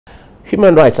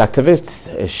Human rights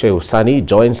activist Shehu Sanni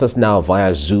joins us now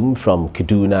via Zoom from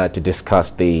Kaduna to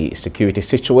discuss the security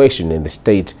situation in the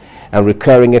state and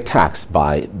recurring attacks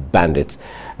by bandits.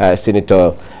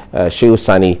 Senator Shehu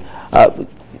Sanni,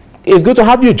 it's good to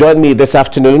have you join me this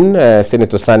afternoon,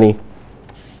 Senator Sanni.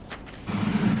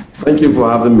 Thank you for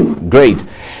having me. Great.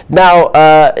 Now,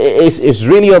 it's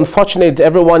really unfortunate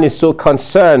everyone is so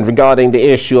concerned regarding the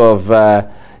issue of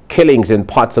killings in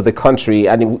parts of the country,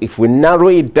 and if we narrow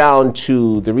it down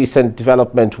to the recent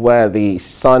development where the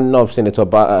son of Senator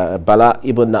Bala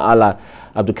Ibn Ala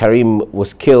Abdul Karim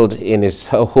was killed in his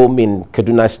home in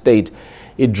Kaduna State,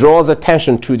 it draws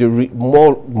attention to the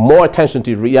more attention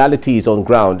to realities on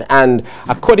ground. And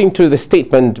according to the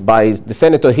statement by the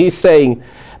senator, he's saying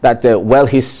that well,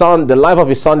 his son, the life of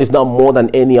his son, is not more than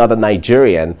any other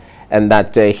Nigerian, and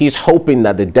that he's hoping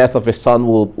that the death of his son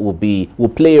will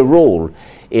play a role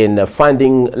in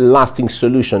finding lasting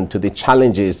solution to the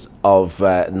challenges of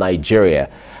Nigeria.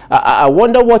 I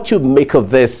wonder what you make of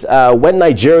this when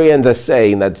Nigerians are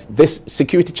saying that this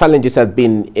security challenges have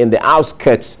been in the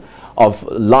outskirts of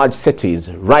large cities.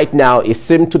 Right now, it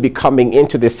seems to be coming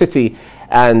into the city,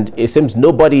 and it seems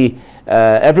nobody,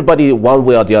 everybody one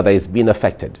way or the other is being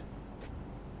affected.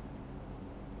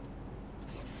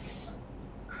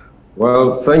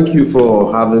 Well, thank you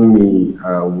for having me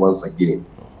once again.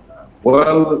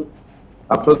 Well,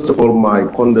 first of all, my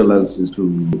condolences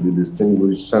to the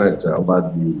distinguished senator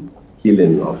about the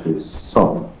killing of his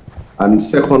son. And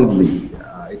secondly,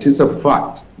 it is a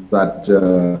fact that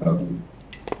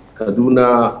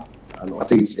Kaduna and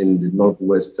states in the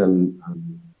northwestern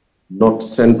and north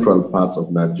central parts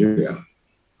of Nigeria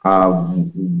are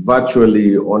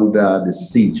virtually under the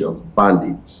siege of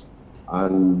bandits.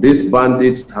 And these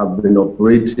bandits have been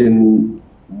operating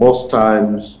most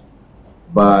times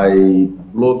by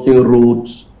blocking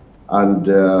roads and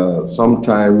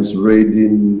sometimes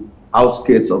raiding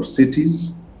outskirts of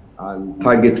cities and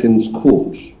targeting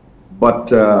schools.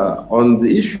 But on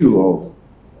the issue of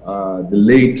the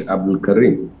late Abdul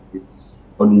Karim, it's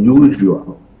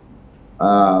unusual.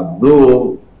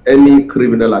 Though any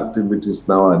criminal activities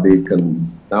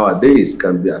nowadays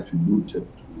can be attributed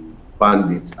to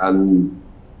bandits, and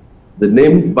the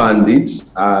name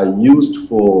bandits are used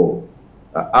for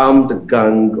armed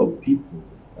gang of people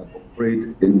that operate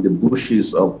in the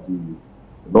bushes of the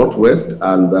northwest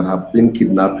and that have been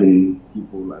kidnapping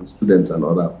people and students and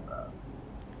other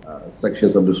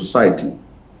sections of the society.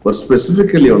 But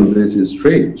specifically on this is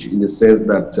strange in the sense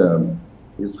that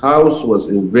his house was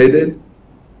invaded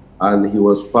and he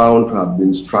was found to have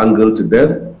been strangled to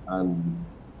death, and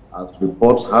as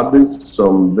reports have it,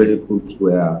 some vehicles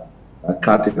were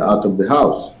carted out of the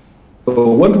house.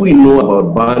 So what we know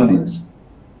about bandits,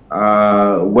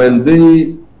 when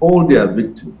they hold their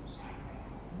victims,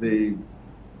 they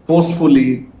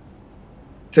forcefully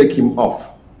take him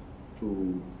off to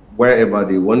wherever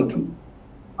they want to,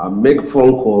 make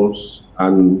phone calls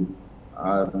and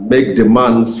make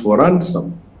demands for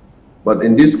ransom. But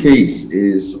in this case,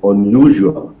 is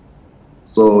unusual.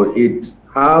 So it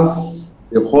has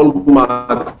a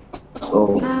hallmark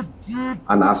of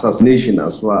an assassination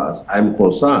as far as I'm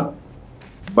concerned.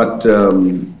 But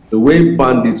the way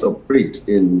bandits operate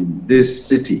in this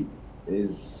city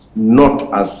is not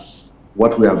as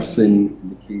what we have seen in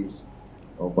the case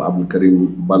of Abdul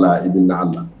Karim Bala Ibn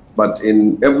Ala. But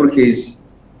in every case,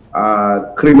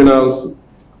 criminals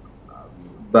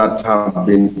that have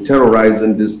been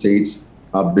terrorizing the states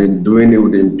have been doing it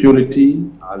with impunity,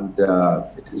 and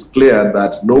it is clear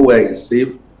that nowhere is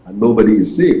safe and nobody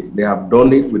is safe. They have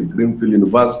done it with Greenfield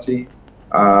University,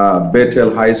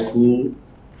 Bethel High School,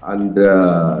 and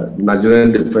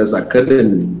Nigerian Defense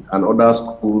Academy and other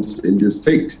schools in the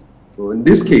state. So in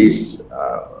this case,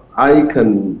 I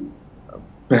can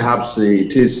perhaps say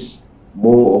it is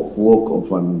more of work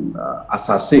of an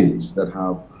assassins that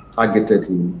have targeted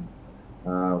him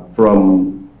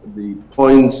from the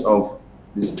points of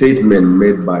the statement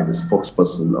made by the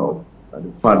spokesperson of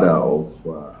the father of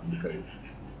Abdul Karim.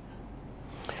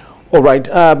 All right.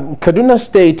 Kaduna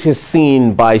State is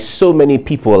seen by so many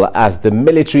people as the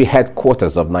military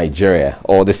headquarters of Nigeria,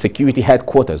 or the security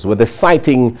headquarters, with the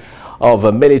sighting of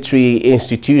military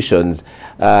institutions,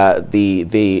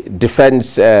 the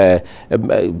defense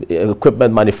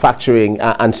equipment manufacturing,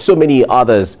 and so many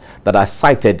others that are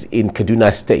cited in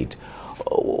Kaduna State.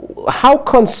 How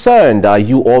concerned are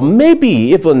you, or maybe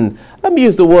even, let me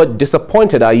use the word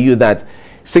disappointed, are you that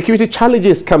security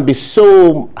challenges can be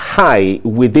so high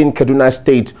within Kaduna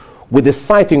State with the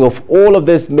sighting of all of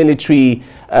these military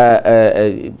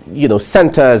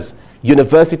centers,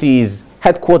 universities,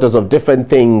 headquarters of different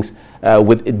things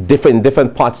with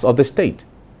different parts of the state?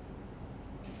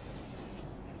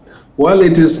 Well,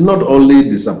 it is not only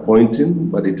disappointing,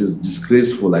 but it is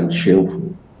disgraceful and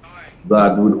shameful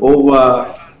that with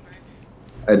over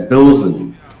a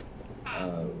dozen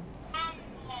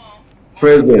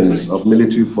presence of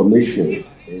military formations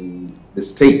in the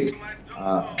state,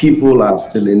 people are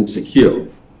still insecure.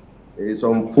 It's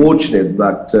unfortunate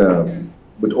that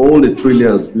with all the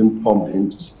trillions being pumped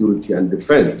into security and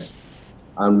defense,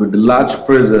 and with the large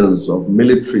presence of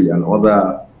military and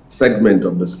other segment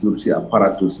of the security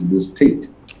apparatus in the state,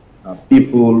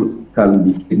 people can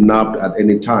be kidnapped at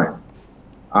any time.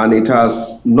 And it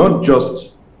has not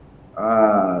just,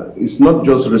 it's not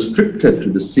just restricted to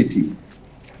the city,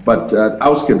 but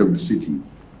outskirts of the city,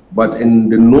 but in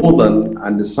the northern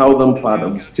and the southern part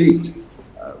of the state.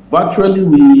 Virtually,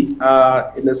 we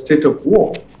are in a state of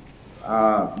war.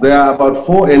 There are about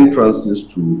 4 entrances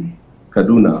to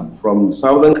Kaduna, from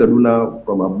southern Kaduna,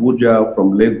 from Abuja,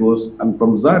 from Lagos, and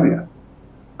from Zaria.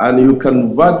 And you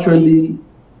can virtually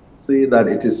say that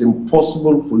it is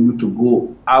impossible for you to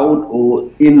go out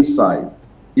or inside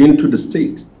into the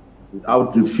state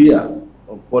without the fear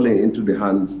of falling into the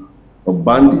hands of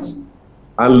bandits.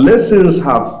 And lessons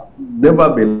have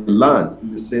never been learned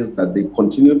in the sense that they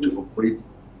continue to operate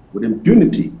with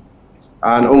impunity.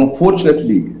 And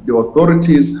unfortunately, the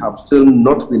authorities have still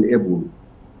not been able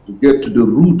to get to the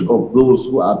root of those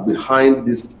who are behind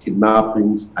these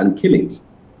kidnappings and killings.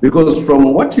 Because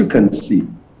from what you can see,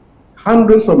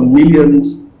 hundreds of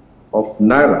millions of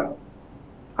naira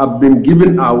have been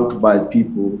given out by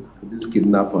people to these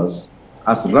kidnappers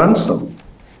as ransom.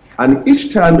 And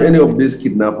each time any of these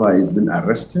kidnappers is been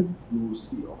arrested, you will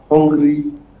see a hungry,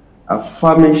 a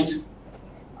famished,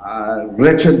 a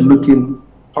wretched-looking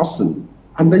person.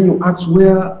 And then you ask,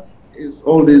 where is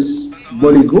all this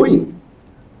money going?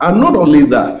 And not only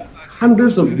that,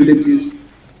 hundreds of villages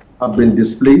have been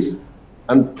displaced,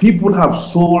 and people have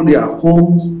sold their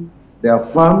homes, their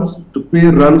farms to pay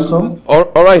ransom. All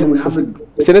right, we have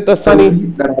Senator Sanni,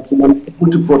 that has been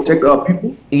able to protect our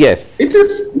people. Yes. It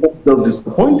is not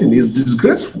disappointing, it's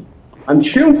disgraceful and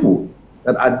shameful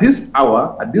that at this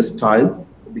hour, at this time,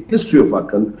 in the history of our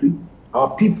country,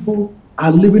 our people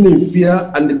are living in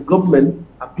fear and the government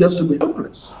appears to be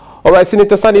helpless. All right,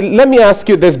 Senator Sanni, let me ask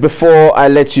you this before I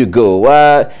let you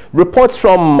go. Reports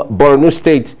from Borno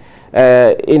State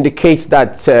indicates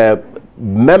that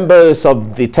members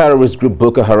of the terrorist group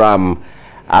Boko Haram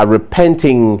are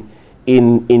repenting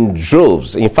in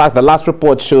droves. In fact, the last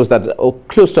report shows that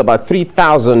close to about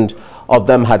 3,000 of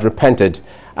them had repented.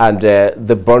 And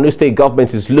the Borno State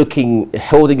government is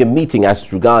holding a meeting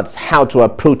as regards how to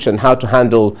approach and how to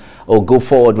handle or go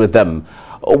forward with them.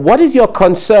 What is your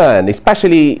concern,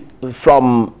 especially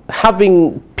from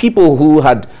having people who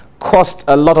had caused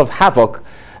a lot of havoc,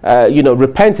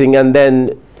 repenting, and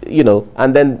then,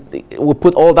 we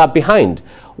put all that behind?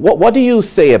 What do you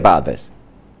say about this?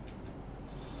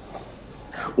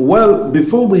 Well,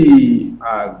 before we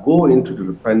go into the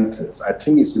repentance, I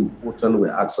think it's important we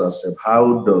ask ourselves,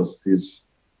 how does this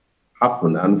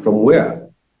happen and from where?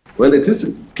 Well, it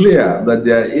is clear that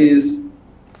there is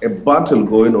a battle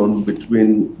going on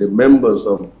between the members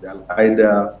of the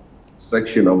Al-Qaeda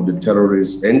section of the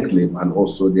terrorist enclave and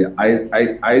also the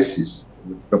ISIS,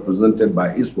 represented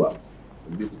by Israel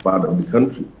in this part of the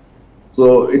country.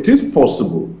 So it is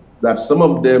possible that some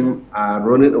of them are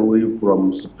running away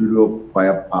from superior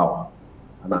firepower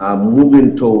and are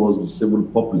moving towards the civil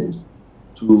populace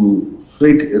to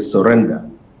fake a surrender.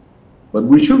 But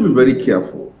we should be very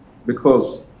careful,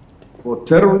 because for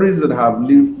terrorists that have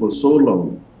lived for so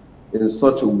long in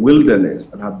such a wilderness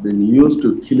and have been used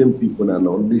to killing people and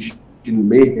unleashing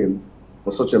mayhem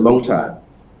for such a long time,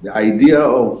 the idea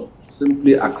of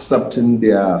simply accepting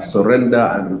their surrender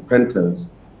and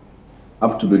repentance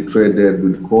have to be treated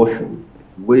with caution.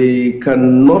 We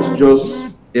cannot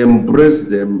just embrace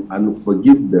them and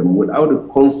forgive them without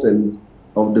the consent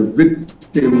of the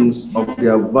victims of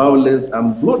their violence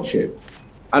and bloodshed.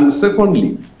 And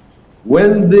secondly,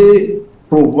 when they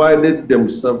provided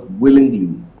themselves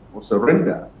willingly for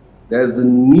surrender, there's a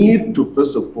need to,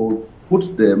 first of all,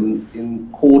 put them in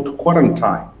court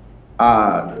quarantine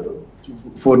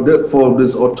for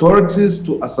these authorities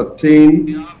to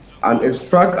ascertain and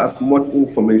extract as much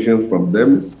information from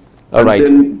them, and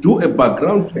then do a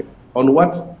background check on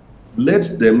what led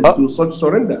them to such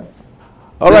surrender.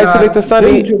 All right, Senator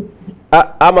Sanni,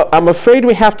 I'm afraid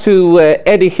we have to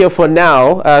end it here for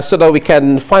now, so that we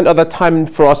can find other time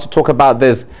for us to talk about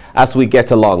this as we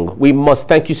get along. We must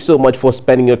thank you so much for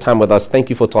spending your time with us. Thank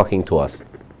you for talking to us.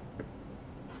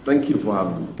 Thank you for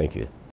having me. Thank you.